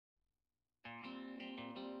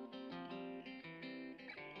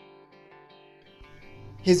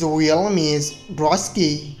His real name is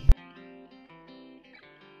Druski.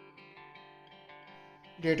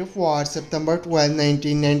 Date of birth September 12,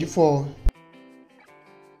 1994.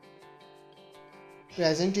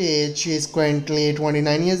 Present age, she is currently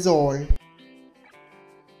 29 years old.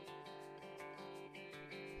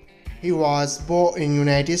 He was born in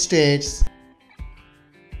United States.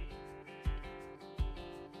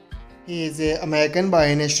 He is an American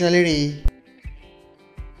by nationality.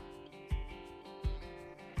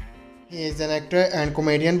 He is an actor and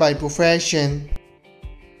comedian by profession.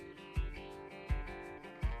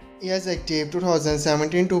 He is active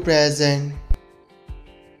 2017 to present.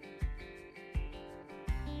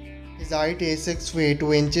 His height is 6 feet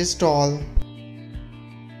 2 inches tall.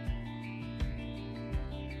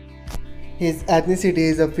 His ethnicity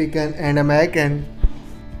is African and American.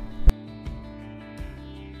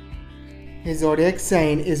 His zodiac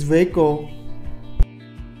sign is Virgo.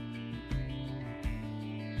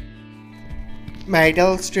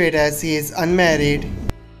 Marital status, he is unmarried.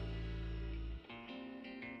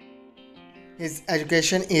 His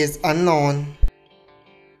education is unknown.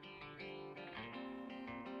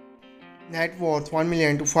 Net worth $1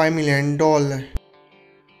 million to $5 million.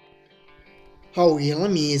 Her real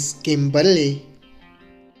name is Kimberly.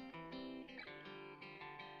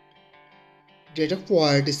 Date of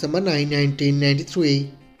birth December 9,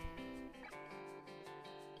 1993.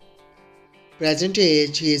 Present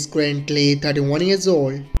age, he is currently 31 years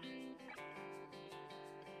old.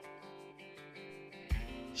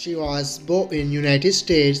 She was born in United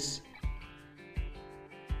States.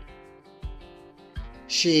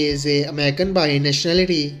 She is an American by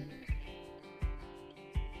nationality.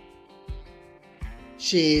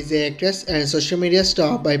 She is an actress and social media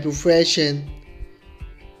star by profession.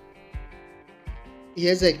 He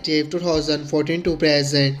is active 2014 to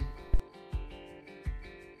present.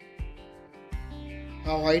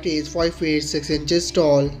 Her height is 5 feet 6 inches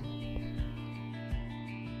tall.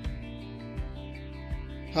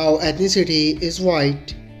 Her ethnicity is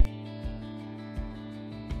white.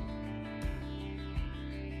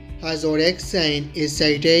 Her zodiac sign is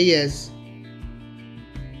Sagittarius.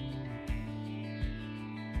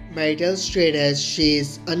 Marital status, she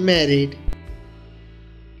is unmarried.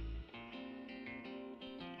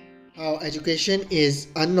 Her education is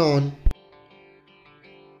unknown.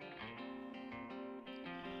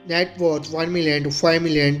 Net worth $1 million to $5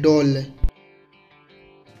 million.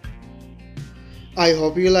 I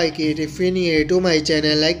hope you like it. If you're new to my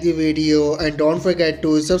channel, like the video and don't forget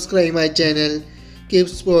to subscribe my channel. Keep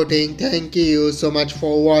supporting. Thank you so much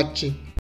for watching.